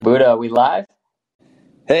Buddha, we live?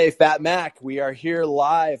 Hey, Fat Mac, we are here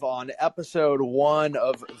live on episode 1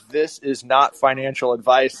 of This Is Not Financial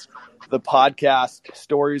Advice, the podcast,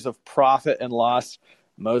 stories of profit and loss,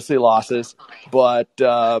 mostly losses. But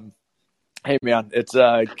hey, man, it's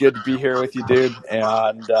good to be here with you, dude.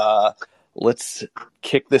 And let's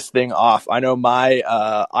kick this thing off. I know my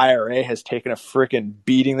IRA has taken a freaking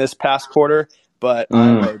beating this past quarter, but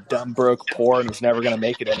I'm a dumb, broke, poor, and was never going to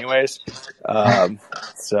make it anyways.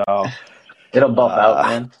 So It'll buff out,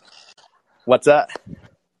 man. What's that?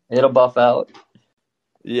 It'll buff out.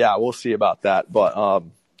 Yeah, we'll see about that. But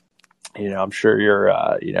I'm sure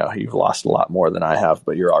you're you've lost a lot more than I have,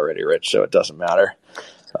 but you're already rich, so it doesn't matter.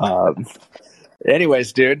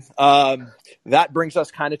 Anyways, dude, that brings us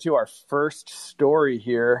kind of to our first story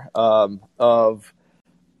here of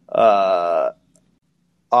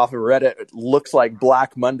off of Reddit. It looks like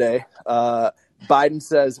Black Monday. Biden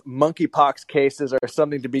says monkeypox cases are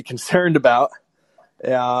something to be concerned about.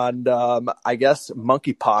 And I guess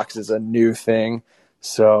monkeypox is a new thing.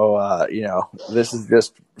 So, this is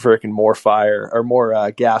just freaking more fire or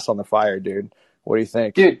more gas on the fire, dude. What do you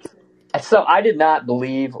think? Dude, so I did not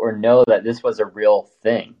believe or know that this was a real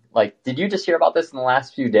thing. Like, did you just hear about this in the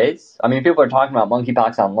last few days? I mean, people are talking about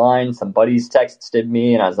monkeypox online. Some buddies texted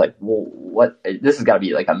me, and I was like, well, what? This has got to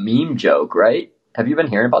be like a meme joke, right? Have you been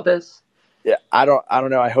hearing about this? Yeah, I don't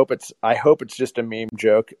know. I hope it's just a meme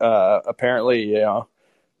joke. Apparently,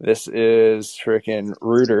 this is freaking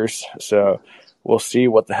Reuters, so we'll see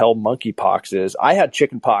what the hell monkeypox is. I had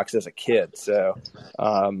chickenpox as a kid, so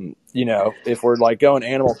if we're like going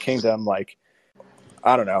animal kingdom, like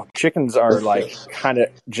I don't know, chickens are like kind of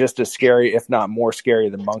just as scary, if not more scary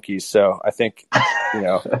than monkeys. So I think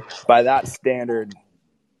by that standard,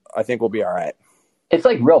 I think we'll be all right. It's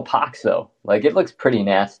like real pox, though. Like, it looks pretty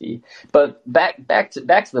nasty. But back to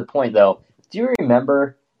the point, though. Do you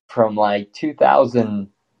remember from like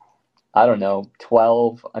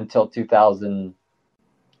 2012 until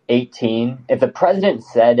 2018, if the president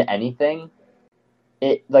said anything,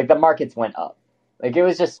 the markets went up. Like, it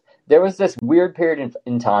was just, there was this weird period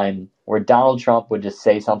in time where Donald Trump would just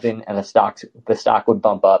say something and the stock would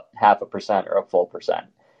bump up 0.5% or a full percent.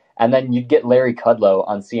 And then you'd get Larry Kudlow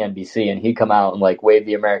on CNBC, and he'd come out and like wave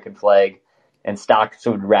the American flag, and stocks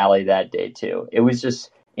would rally that day too. It was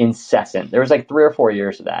just incessant. There was like 3 or 4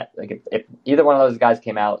 years of that. Like if either one of those guys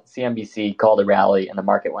came out, CNBC called a rally, and the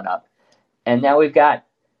market went up. And now we've got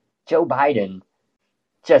Joe Biden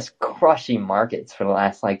just crushing markets for the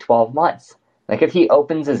last like 12 months. Like, if he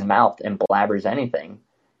opens his mouth and blabbers anything,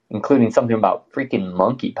 including something about freaking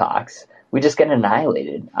monkeypox, we just get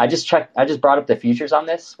annihilated. I just brought up the futures on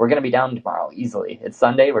this. We're going to be down tomorrow easily. It's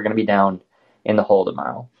Sunday. We're going to be down in the hole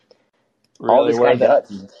tomorrow. Really? All this guy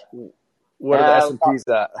does. What are the S&Ps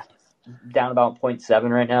at? Down about 0.7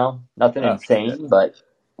 right now. Nothing insane, but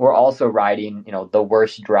we're also riding, the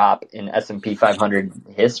worst drop in S&P 500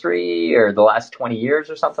 history, or the last 20 years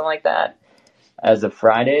or something like that, as of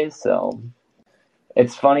Friday. So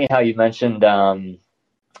it's funny how you mentioned,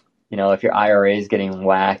 if your IRA is getting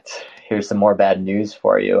whacked, here's some more bad news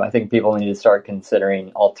for you. I think people need to start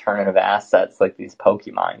considering alternative assets like these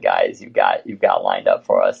Pokemon guys you've got lined up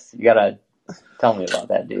for us. You got to tell me about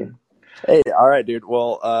that, dude. Hey, all right, dude.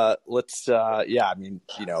 Well, let's,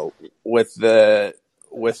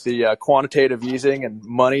 with the quantitative easing and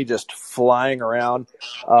money just flying around,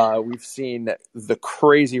 we've seen the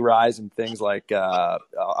crazy rise in things like,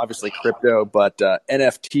 obviously crypto, but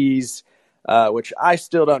NFTs, which I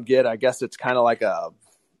still don't get. I guess it's kind of like the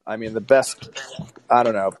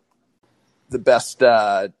best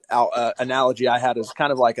analogy I had is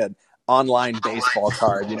kind of like an online baseball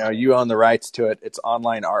card. You own the rights to it. It's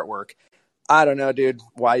online artwork. I don't know, dude,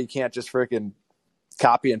 why you can't just freaking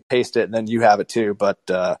copy and paste it and then you have it too. But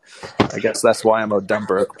I guess that's why I'm a dumb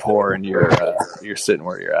broke poor and you're sitting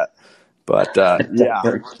where you're at. But yeah.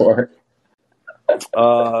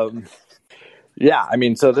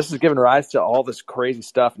 So this has given rise to all this crazy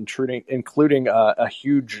stuff, including a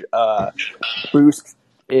huge boost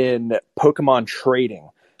in Pokemon trading.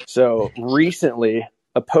 So recently,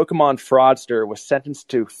 a Pokemon fraudster was sentenced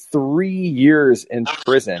to 3 years in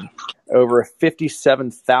prison over a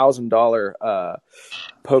 $57,000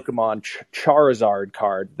 Pokemon Charizard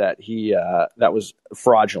card that was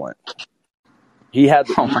fraudulent. He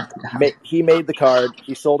made the card.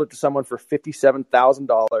 He sold it to someone for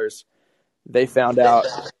 $57,000. They found out,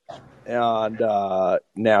 and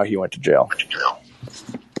now he went to jail.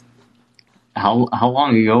 How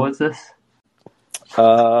long ago was this?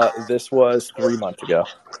 This was 3 months ago.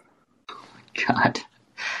 God,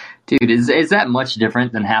 dude, is that much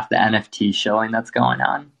different than half the NFT showing that's going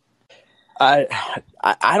on?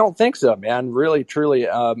 I don't think so, man. Really, truly,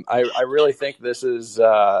 I really think this is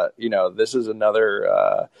this is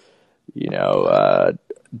another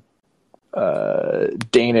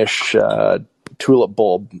Danish tulip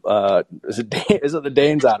bulb. Is it the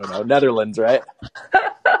Danes? I don't know. Netherlands, right?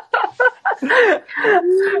 I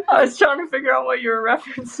was trying to figure out what you were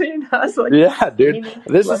referencing. I was like, Yeah, dude.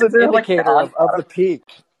 This is an indicator of the peak.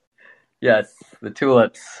 Yes, the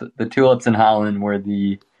tulips. The tulips in Holland were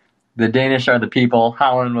the Danish are the people.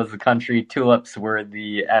 Holland was the country. Tulips were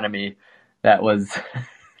the enemy. That was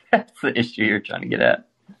that's the issue you're trying to get at.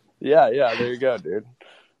 Yeah. There you go, dude.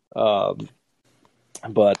 I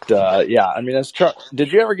mean,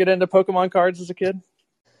 did you ever get into Pokemon cards as a kid?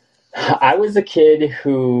 I was a kid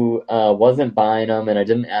who wasn't buying them, and I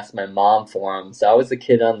didn't ask my mom for them. So I was a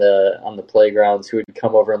kid on the playgrounds who would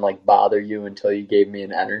come over and like bother you until you gave me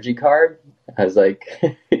an energy card. I was like,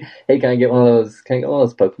 "Hey, can I get one of those? Can I get one of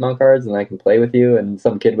those Pokemon cards, and I can play with you?" And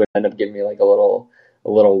some kid would end up giving me like a little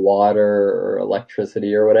water or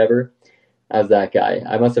electricity or whatever. I was that guy.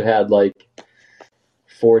 I must have had like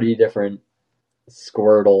 40 different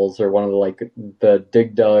Squirtles or one of the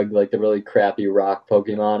Dig Dug, like the really crappy rock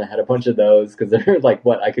Pokemon. I had a bunch of those because they're like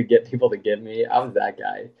what I could get people to give me. I was that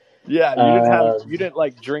guy. Yeah, you didn't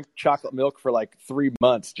like drink chocolate milk for like 3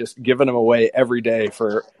 months, just giving them away every day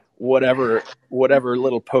for whatever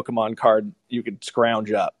little Pokemon card you could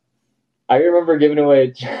scrounge up. I remember giving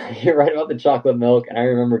away. You're right about the chocolate milk, and I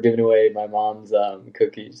remember giving away my mom's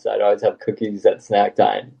cookies. I'd always have cookies at snack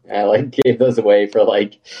time, and I like gave those away for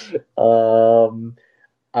like,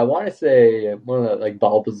 I want to say one of the like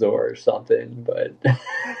Bulbasaur or something, but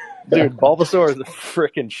dude, Bulbasaur is the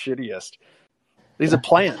freaking shittiest. He's a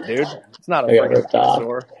plant, dude. It's not a freaking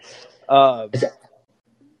Bulbasaur.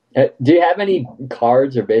 Do you have any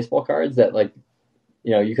cards or baseball cards that like?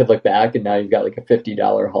 You could look back and now you've got like a $50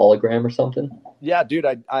 hologram or something. Yeah, dude.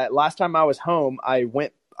 I last time I was home, I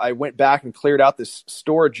went back and cleared out this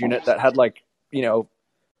storage unit that had like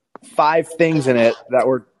 5 things in it that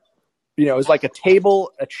were, it was like a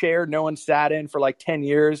table, a chair no one sat in for like 10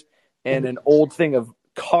 years, and an old thing of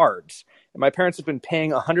cards. And my parents have been paying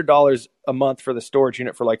 $100 a month for the storage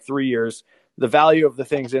unit for like 3 years. The value of the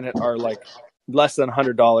things in it are like less than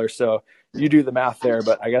 $100. So you do the math there,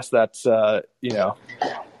 but I guess that's, why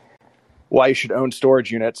you should own storage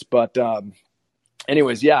units. But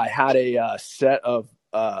anyways, yeah, I had a set of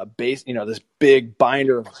this big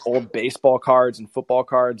binder of old baseball cards and football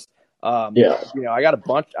cards. I got a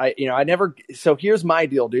bunch. So here's my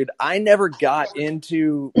deal, dude. I never got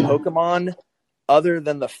into Pokemon other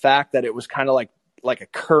than the fact that it was kind of like a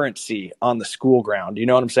currency on the school ground. You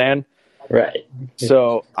know what I'm saying? Right.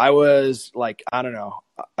 So I was like, I don't know.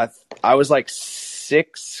 I was like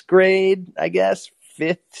 6th grade, I guess,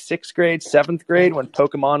 5th, 6th grade, 7th grade when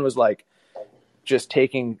Pokemon was like just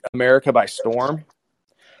taking America by storm.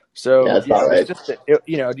 So yeah, right. Just do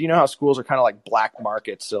you know how schools are kind of like black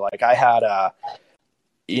markets? So like I had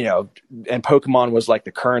and Pokemon was like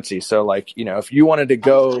the currency. So like, if you wanted to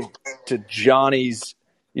go to Johnny's,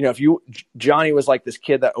 Johnny was like this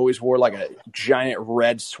kid that always wore like a giant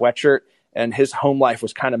red sweatshirt, and his home life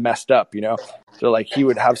was kind of messed up, So like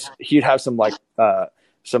he'd have some like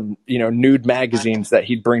nude magazines that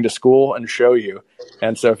he'd bring to school and show you.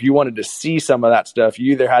 And so if you wanted to see some of that stuff,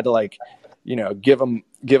 you either had to like, give him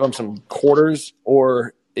some quarters,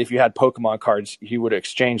 or if you had Pokemon cards, he would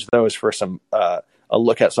exchange those for some a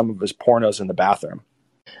look at some of his pornos in the bathroom.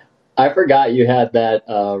 I forgot you had that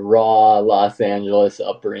raw Los Angeles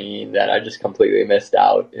upbringing that I just completely missed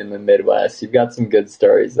out in the Midwest. You've got some good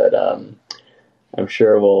stories that I'm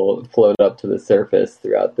sure will float up to the surface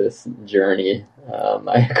throughout this journey.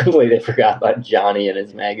 I completely forgot about Johnny and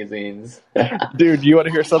his magazines. Dude, you want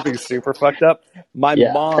to hear something super fucked up? My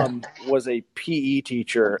mom was a PE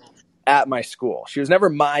teacher at my school. She was never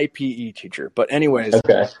my PE teacher, but anyways,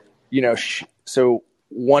 okay. So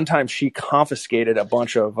one time she confiscated a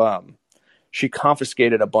bunch of Pokemon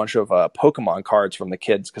cards from the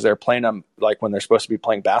kids because they're playing them like when they're supposed to be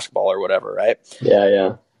playing basketball or whatever, right?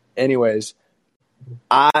 Yeah. Anyways,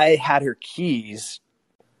 I had her keys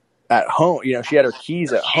at home. She had her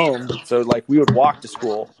keys at home, so like we would walk to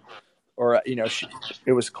school, or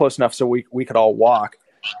it was close enough so we could all walk.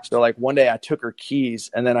 So like one day I took her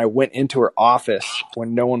keys and then I went into her office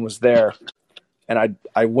when no one was there. And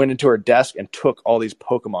I went into her desk and took all these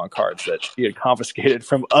Pokemon cards that she had confiscated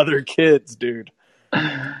from other kids, dude.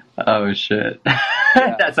 Oh, shit.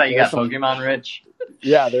 Yeah, that's how you got Pokemon rich?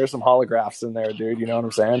 Yeah, there's some holographs in there, dude. You know what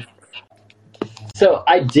I'm saying? So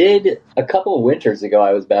I did, a couple of winters ago,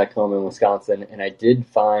 I was back home in Wisconsin, and I did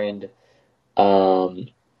find a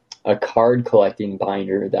card collecting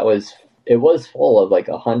binder that was it was full of like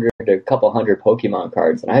a couple hundred Pokemon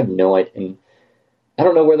cards, and I have no idea. And I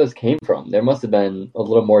don't know where those came from. There must have been a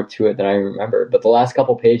little more to it than I remember. But the last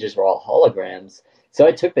couple pages were all holograms. So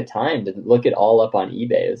I took the time to look it all up on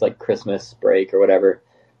eBay. It was like Christmas break or whatever.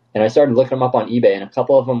 And I started looking them up on eBay, and a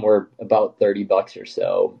couple of them were about $30 or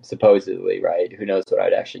so, supposedly, right? Who knows what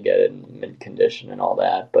I'd actually get in mint condition and all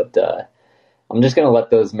that. But I'm just going to let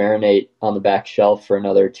those marinate on the back shelf for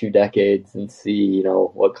another 2 decades and see,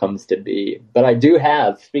 what comes to be. But I do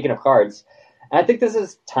have, speaking of cards, and I think this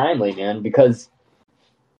is timely, man, because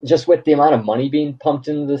just with the amount of money being pumped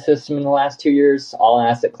into the system in the last 2 years, all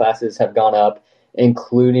asset classes have gone up,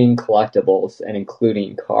 including collectibles and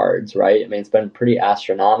including cards, right? I mean, it's been pretty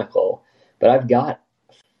astronomical, but I've got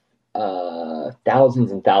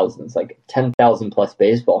thousands and thousands, like 10,000 plus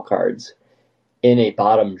baseball cards in a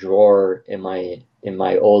bottom drawer in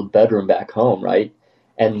my old bedroom back home, right?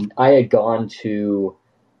 And I had gone to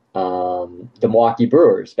the Milwaukee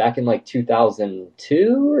Brewers back in like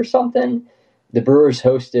 2002 or something. The Brewers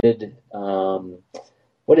hosted,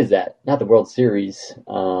 what is that? Not the World Series,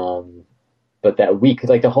 but that week,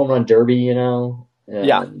 like the home run derby,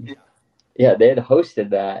 Yeah. Yeah, they had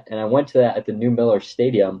hosted that, and I went to that at the new Miller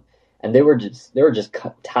Stadium, and they were just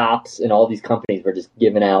tops, and all these companies were just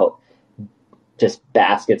giving out just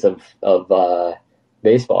baskets of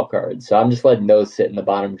baseball cards. So I'm just letting those sit in the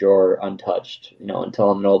bottom drawer untouched,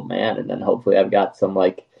 until I'm an old man, and then hopefully I've got some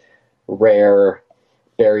like rare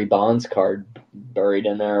Barry Bonds card buried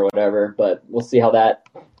in there or whatever. But we'll see how that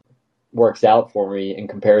works out for me in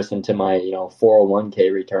comparison to my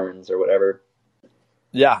 401k returns or whatever.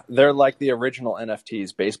 Yeah, they're like the original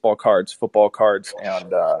NFTs: baseball cards, football cards,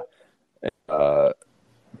 and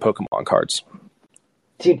Pokemon cards.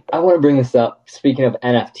 Dude, I want to bring this up. Speaking of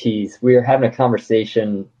NFTs, we were having a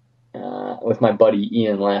conversation with my buddy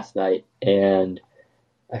Ian last night, and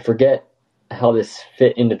I forget how this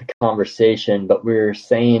fit into the conversation, but we were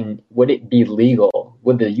saying, would it be legal?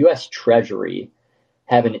 Would the U.S. Treasury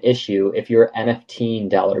have an issue if you're NFTing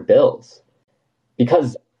dollar bills?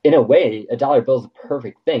 Because in a way, a dollar bill is a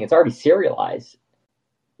perfect thing. It's already serialized.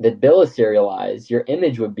 The bill is serialized. Your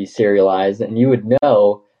image would be serialized, and you would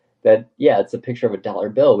know that, yeah, it's a picture of a dollar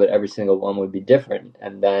bill, but every single one would be different.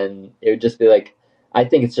 And then it would just be like, I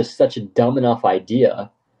think it's just such a dumb enough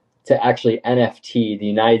idea to actually NFT the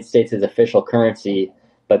United States' official currency,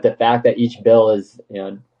 but the fact that each bill is,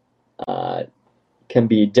 can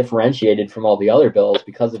be differentiated from all the other bills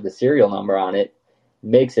because of the serial number on it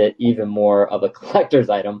makes it even more of a collector's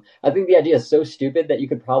item. I think the idea is so stupid that you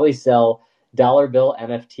could probably sell dollar bill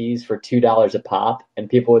NFTs for $2 a pop and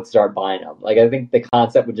people would start buying them. Like, I think the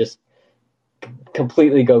concept would just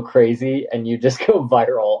completely go crazy and you just go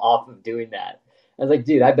viral off of doing that. I was like,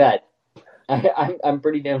 dude, I bet I'm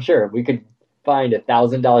pretty damn sure we could find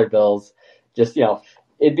 $1,000 bills. Just,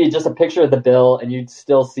 it'd be just a picture of the bill and you'd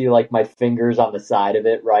still see like my fingers on the side of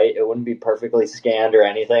it, right? It wouldn't be perfectly scanned or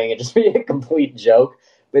anything. It'd just be a complete joke.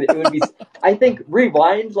 But it would be, I think,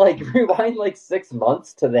 rewind like 6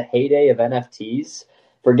 months to the heyday of NFTs.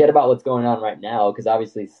 Forget about what's going on right now, because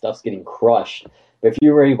obviously stuff's getting crushed. But if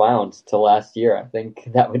you rewound to last year, I think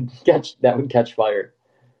that would catch fire.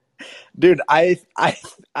 Dude, I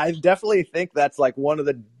definitely think that's like one of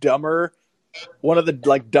the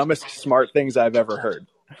like dumbest smart things I've ever heard.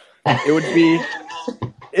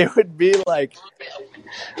 It would be like,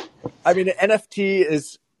 I mean, an NFT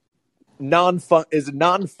is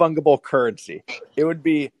non-fungible currency. It would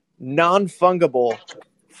be non-fungible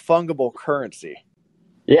currency.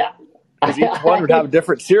 Yeah. Because each one would have a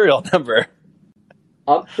different serial number.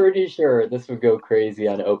 I'm pretty sure this would go crazy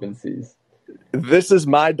on OpenSeas. This is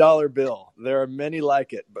my dollar bill. There are many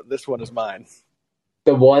like it, but this one is mine.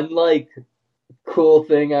 The one like cool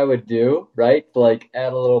thing I would do, right, to like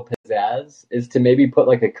add a little pizzazz, is to maybe put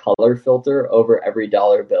like a color filter over every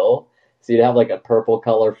dollar bill. So you'd have like a purple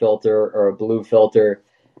color filter or a blue filter,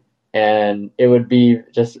 and it would be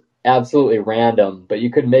just absolutely random. But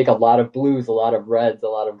you could make a lot of blues, a lot of reds, a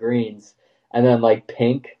lot of greens, and then like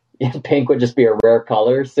pink. Pink would just be a rare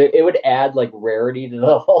color. So it would add like rarity to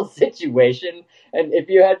the whole situation. And if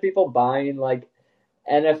you had people buying like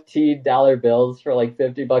NFT dollar bills for like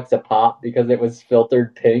 $50 a pop because it was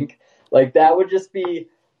filtered pink, like that would just be,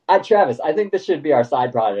 Travis, I think this should be our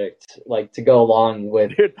side project, like to go along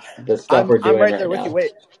with the stuff we're doing. I'm right there with you.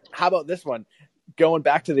 Wait, how about this one? Going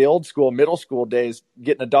back to the old school, middle school days,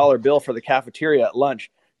 getting a dollar bill for the cafeteria at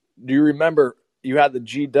lunch. Do you remember you had the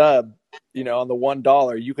G-Dub, on the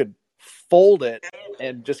 $1, you could fold it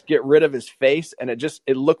and just get rid of his face, and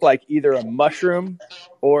it looked like either a mushroom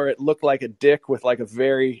or it looked like a dick with like a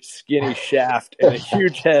very skinny shaft and a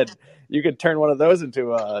huge head. You could turn one of those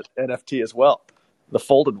into a NFT as well. The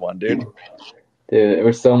folded one, dude. Dude, there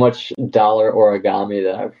was so much dollar origami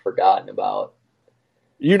that I've forgotten about.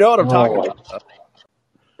 You know what I'm talking about.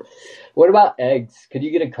 What about eggs? Could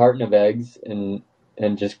you get a carton of eggs and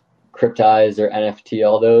just cryptize or NFT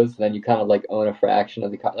all those? Then you kind of like own a fraction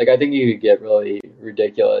of the like. I think you could get really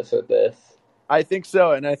ridiculous with this. I think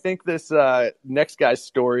so, and I think this next guy's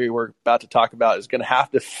story we're about to talk about is going to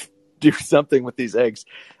have to do something with these eggs,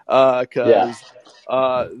 because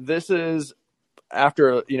this is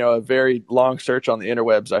after a very long search on the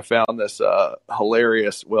interwebs. I found this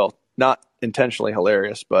hilarious, well, not intentionally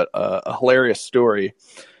hilarious, but a hilarious story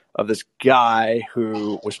of this guy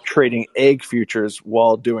who was trading egg futures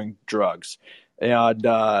while doing drugs. And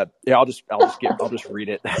I'll just read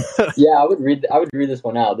it. Yeah, I would read this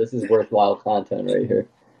one out. This is worthwhile content right here.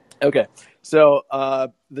 Okay. So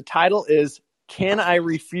the title is, "Can I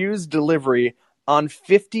Refuse Delivery on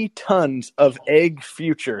 50 Tons of Egg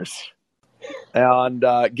Futures?" And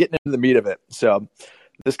getting into the meat of it. So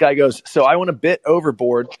this guy goes, "So I went a bit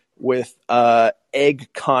overboard with egg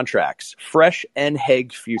contracts, fresh and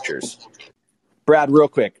egg futures." Brad, real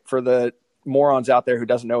quick, for the morons out there who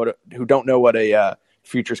don't know what a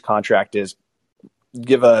futures contract is,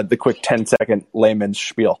 give the quick 10-second layman's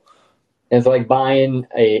spiel. It's like buying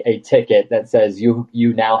a ticket that says you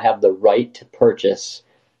now have the right to purchase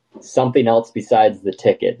something else besides the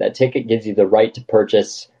ticket. That ticket gives you the right to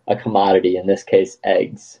purchase a commodity, in this case,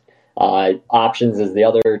 eggs. Options is the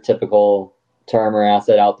other typical term or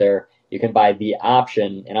asset out there. You can buy the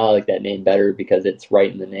option, and I like that name better because it's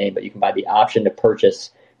right in the name, but you can buy the option to purchase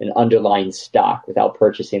an underlying stock without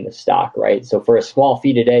purchasing the stock, right? So for a small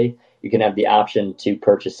fee today, you can have the option to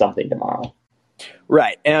purchase something tomorrow.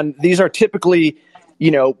 Right. And these are typically,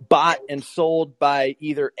 bought and sold by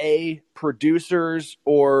either producers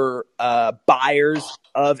or buyers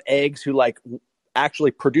of eggs who actually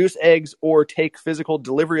produce eggs or take physical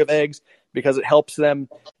delivery of eggs because it helps them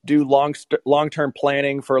do long-term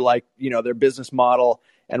planning for their business model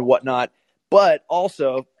and whatnot. But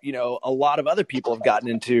also, a lot of other people have gotten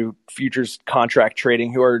into futures contract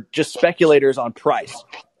trading who are just speculators on price.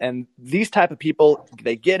 And these type of people,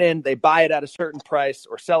 they get in, they buy it at a certain price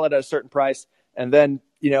or sell it at a certain price. And then,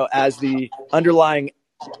 as the underlying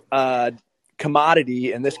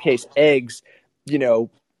commodity, in this case, eggs,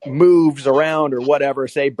 moves around or whatever,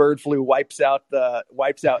 say bird flu wipes out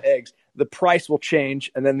eggs, the price will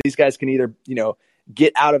change. And then these guys can either,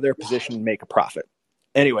 get out of their position and make a profit.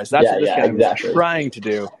 Anyways, that's what this guy was trying to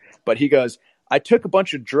do. But he goes, "I took a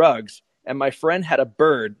bunch of drugs and my friend had a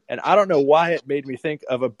bird, and I don't know why it made me think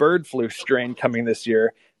of a bird flu strain coming this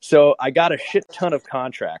year. So I got a shit ton of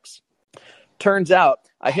contracts. Turns out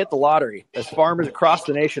I hit the lottery as farmers across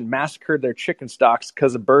the nation massacred their chicken stocks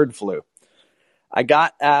because of bird flu. I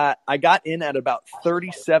got in at about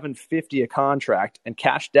 $37.50 a contract and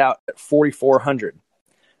cashed out at $4,400.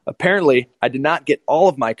 Apparently, I did not get all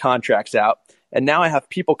of my contracts out, and now I have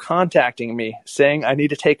people contacting me saying I need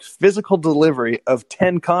to take physical delivery of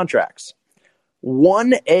 10 contracts.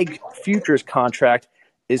 One egg futures contract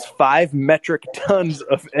is 5 metric tons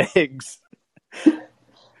of eggs."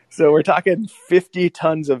 So we're talking 50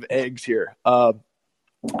 tons of eggs here. I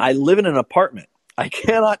live in an apartment. I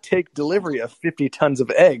cannot take delivery of 50 tons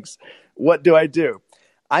of eggs. What do I do?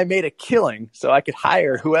 I made a killing so I could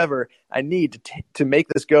hire whoever I need to make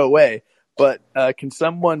this go away. But can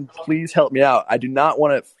someone please help me out? I do not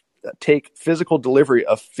want to take physical delivery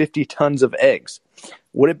of 50 tons of eggs.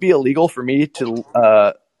 Would it be illegal for me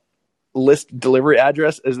to list delivery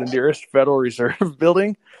address as the nearest Federal Reserve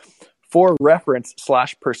building? For reference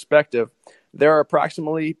 / perspective, there are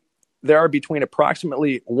between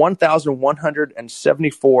approximately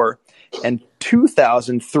 1,174 and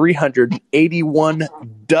 2,381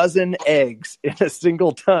 dozen eggs in a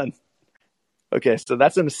single ton. Okay, so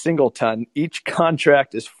that's in a single ton. Each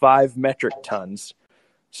contract is 5 metric tons.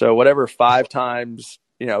 So whatever 5 times,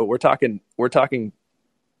 we're talking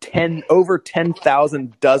over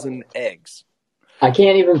 10,000 dozen eggs. I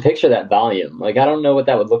can't even picture that volume. I don't know what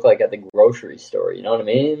that would look like at the grocery store. You know what I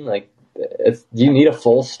mean? Do you need a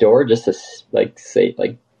full store just to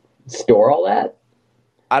store all that?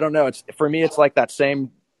 I don't know. For me, it's like that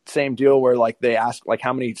same deal where they ask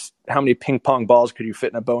how many ping pong balls could you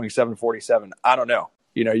fit in a Boeing 747? I don't know.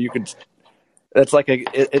 You could. That's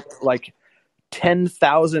it's like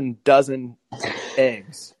 10,000 dozen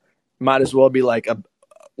eggs. Might as well be a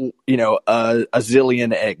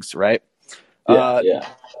zillion eggs, right? Yeah.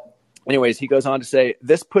 Anyways, he goes on to say,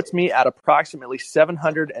 this puts me at approximately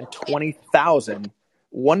 720,000,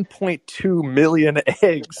 1.2 million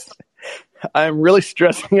eggs. I'm really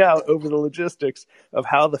stressing out over the logistics of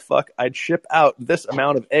how the fuck I'd ship out this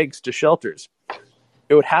amount of eggs to shelters.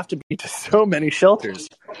 It would have to be to so many shelters.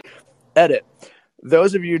 Edit.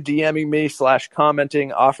 Those of you DMing me /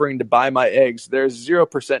 commenting, offering to buy my eggs, there's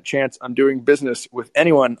 0% chance I'm doing business with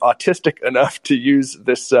anyone autistic enough to use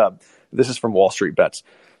this. This is from Wall Street Bets.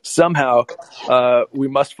 Somehow, we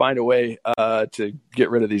must find a way to get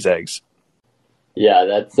rid of these eggs. Yeah,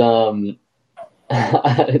 that's the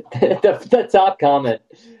top comment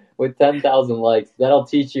with 10,000 likes. That'll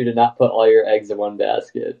teach you to not put all your eggs in one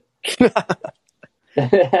basket.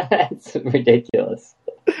 That's ridiculous.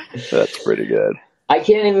 That's pretty good. I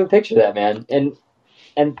can't even picture that, man. And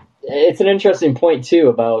it's an interesting point too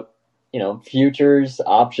about, futures,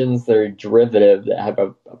 options, they're derivative that have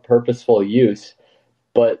a purposeful use,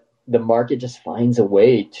 but the market just finds a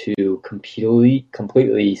way to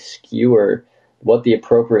completely skewer what the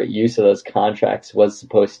appropriate use of those contracts was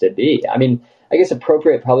supposed to be. I mean, I guess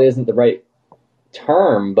appropriate probably isn't the right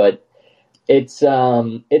term, but it's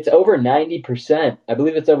over 90%. I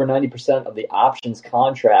believe it's over 90% of the options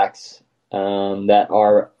contracts that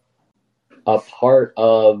are a part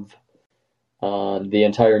of the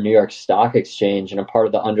entire New York Stock Exchange and a part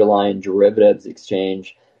of the underlying derivatives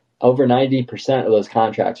exchange. Over 90% of those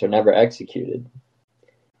contracts are never executed.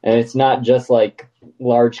 And it's not just like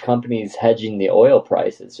large companies hedging the oil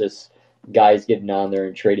price. It's just guys getting on there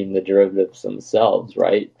and trading the derivatives themselves,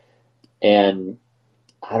 right? And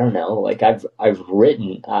I don't know, like I've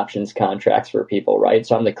written options contracts for people, right?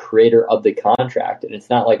 So I'm the creator of the contract, and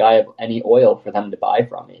it's not like I have any oil for them to buy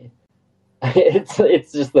from me.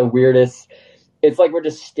 It's just the weirdest. It's like we're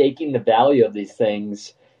just staking the value of these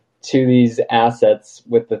things to these assets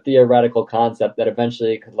with the theoretical concept that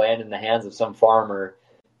eventually it could land in the hands of some farmer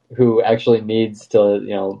who actually needs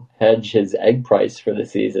to, hedge his egg price for the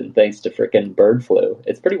season thanks to freaking bird flu.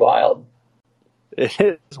 It's pretty wild. It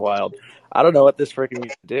is wild. I don't know what this freaking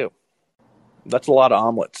needs to do. That's a lot of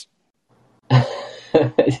omelets.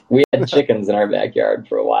 We had chickens in our backyard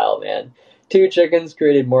for a while, man. 2 chickens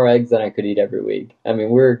created more eggs than I could eat every week. I mean,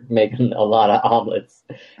 we're making a lot of omelets.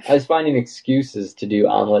 I was finding excuses to do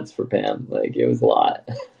omelets for Pam. Like, it was a lot.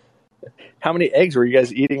 How many eggs were you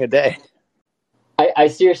guys eating a day? I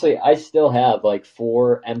seriously, I still have like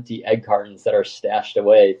 4 empty egg cartons that are stashed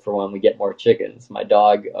away for when we get more chickens. My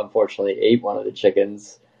dog, unfortunately, ate one of the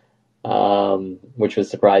chickens, which was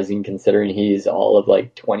surprising considering he's all of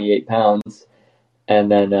like 28 pounds.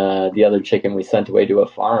 And then the other chicken we sent away to a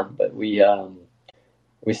farm. But we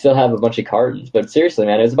still have a bunch of cartons. But seriously,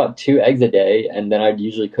 man, it was about 2 eggs a day. And then I'd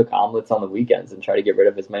usually cook omelets on the weekends and try to get rid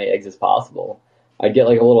of as many eggs as possible. I'd get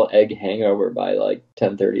like a little egg hangover by like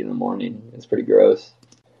 10:30 in the morning. It's pretty gross.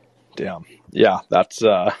 Damn. Yeah, that's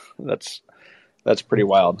pretty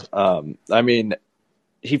wild. I mean,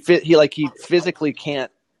 he physically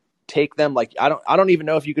can't take them. Like I don't even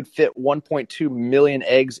know if you could fit 1.2 million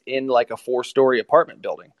eggs in like a 4-story apartment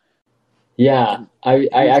building. Yeah, I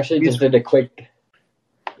actually just did a quick.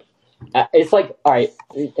 It's like, all right,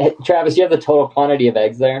 Travis, you have the total quantity of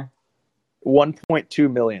eggs there.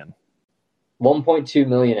 1.2 million. 1.2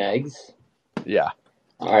 million eggs? Yeah.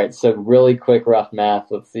 All right, so really quick rough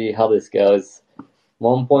math. Let's see how this goes.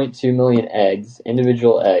 1.2 million eggs,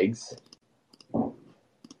 individual eggs.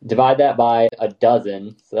 Divide that by a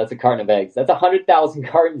dozen, so that's a carton of eggs. That's 100,000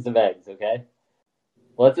 cartons of eggs, okay?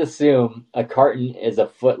 Let's assume a carton is a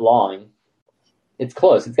foot long. It's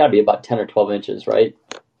close. It's got to be about 10 or 12 inches, right?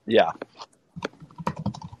 Yeah.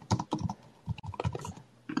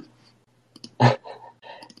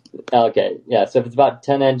 Okay, yeah, so if it's about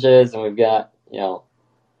 10 inches and we've got, well,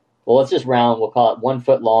 let's just round. We'll call it 1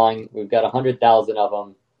 foot long. We've got 100,000 of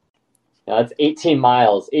them. Now, that's 18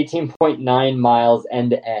 miles, 18.9 miles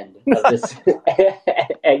end to end of this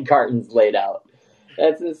egg cartons laid out.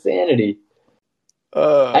 That's insanity.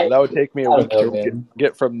 That would take me a week to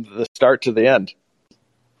get from the start to the end.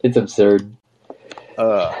 It's absurd.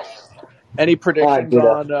 Any predictions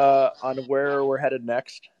on where we're headed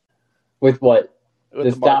next? With what? With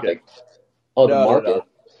this the market. Topic? Oh, the market.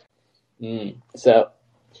 No. So,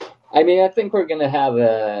 I mean, I think we're going to have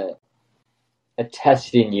a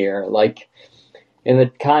testing year, like in the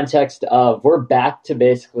context of we're back to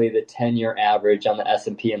basically the 10-year average on the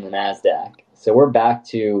S&P and the NASDAQ. So we're back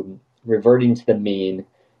to reverting to the mean,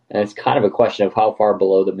 and it's kind of a question of how far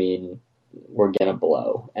below the mean we're going to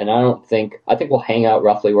blow. And I think we'll hang out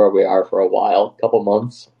roughly where we are for a while, a couple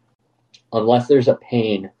months, unless there's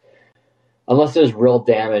unless there's real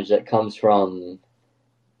damage that comes from,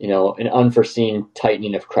 an unforeseen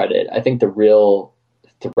tightening of credit. I think the real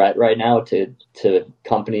threat right now to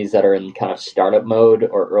companies that are in kind of startup mode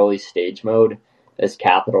or early stage mode this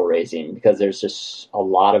capital raising, because there's just a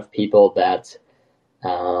lot of people that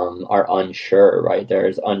are unsure, right? They're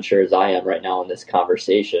as unsure as I am right now in this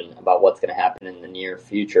conversation about what's going to happen in the near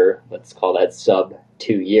future. Let's call that sub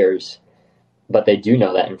 2 years. But they do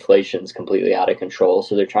know that inflation is completely out of control,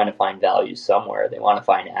 so they're trying to find value somewhere. They want to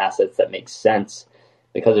find assets that make sense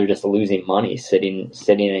because they're just losing money sitting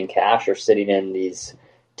in cash or sitting in these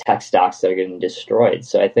tech stocks that are getting destroyed.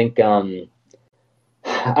 So I think I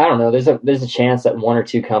don't know. There's a chance that one or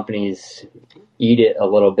two companies eat it a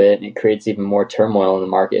little bit, and it creates even more turmoil in the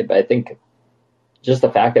market. But I think just the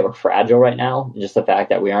fact that we're fragile right now, just the fact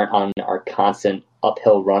that we aren't on our constant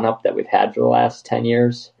uphill run up that we've had for the last 10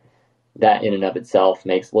 years, that in and of itself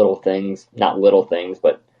makes little things, not little things,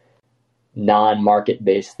 but non-market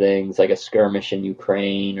based things like a skirmish in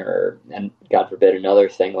Ukraine and God forbid another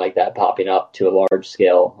thing like that popping up to a large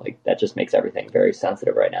scale, like that just makes everything very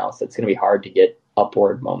sensitive right now. So it's going to be hard to get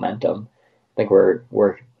upward momentum. I think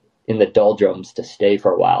we're in the doldrums to stay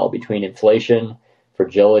for a while between inflation,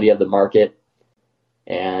 fragility of the market,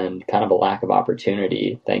 and kind of a lack of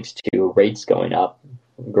opportunity thanks to rates going up.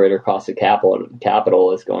 Greater cost of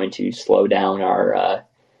capital is going to slow down our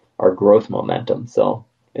growth momentum. So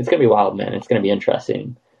it's going to be wild, man. It's going to be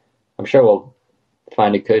interesting. I'm sure we'll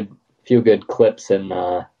find a few good clips and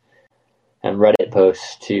Reddit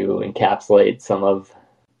posts to encapsulate some of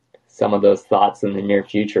those thoughts in the near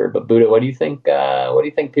future. But Buddha, what do you think? What do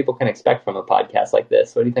you think people can expect from a podcast like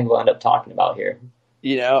this? What do you think we'll end up talking about here?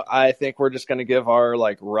 I think we're just going to give our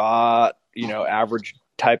raw, average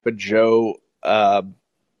type of Joe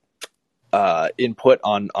input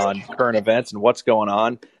on current events and what's going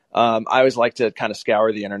on. I always like to kind of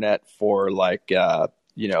scour the internet for the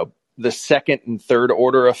second and third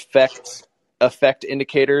order effect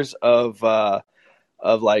indicators of the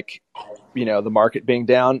market being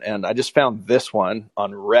down. And I just found this one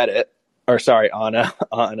on Reddit,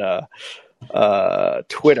 on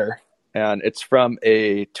Twitter, and it's from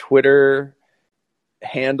a Twitter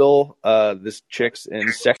handle. This chick's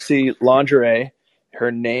in sexy lingerie. Her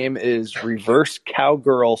name is Reverse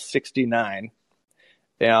Cowgirl 69.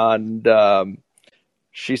 And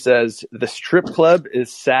she says, the strip club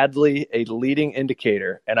is sadly a leading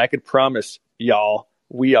indicator, and I could promise y'all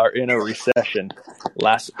we are in a recession.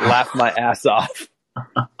 Laugh my ass off.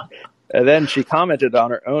 And then she commented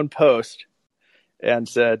on her own post and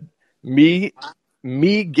said, me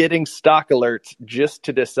getting stock alerts just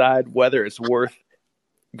to decide whether it's worth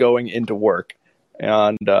going into work.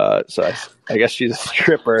 And so I guess she's a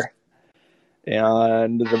stripper,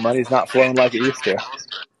 and the money's not flowing like it used to.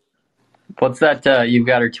 What's that? You've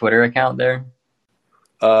got her Twitter account there?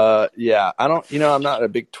 Yeah, I'm not a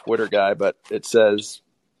big Twitter guy, but it says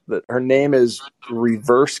that her name is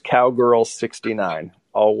Reverse Cowgirl 69,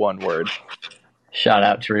 all one word. Shout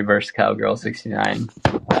out to Reverse Cowgirl 69.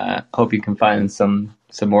 Hope you can find some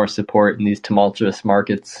more support in these tumultuous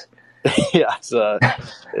markets. Yeah,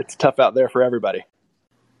 it's tough out there for everybody.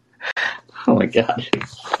 Oh my God.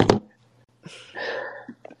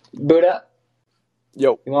 Buddha,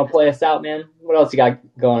 yo, you want to play us out, man? What else you got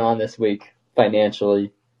going on this week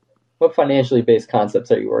financially? What financially based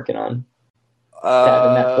concepts are you working on?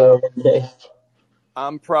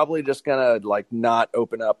 I'm probably just gonna not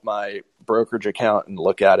open up my brokerage account and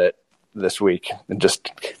look at it this week, and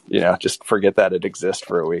just forget that it exists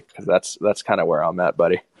for a week, because that's kind of where I'm at,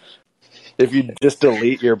 buddy. If you just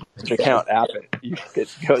delete your account app,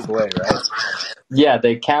 it goes away, right? Yeah,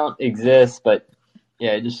 the account exists, but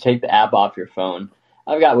yeah, just take the app off your phone.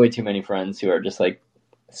 I've got way too many friends who are just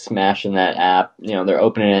smashing that app. They're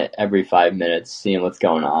opening it every 5 minutes, seeing what's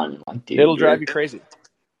going on. Dude, it'll drive you crazy.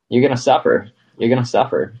 You're gonna suffer.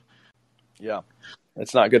 Yeah,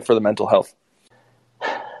 it's not good for the mental health.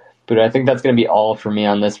 But I think that's gonna be all for me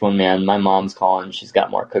on this one, man. My mom's calling. She's got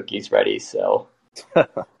more cookies ready, so.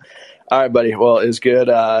 All right, buddy. Well, it was good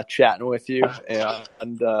chatting with you.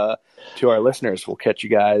 And to our listeners, we'll catch you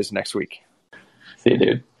guys next week. See you,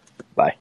 dude. Bye.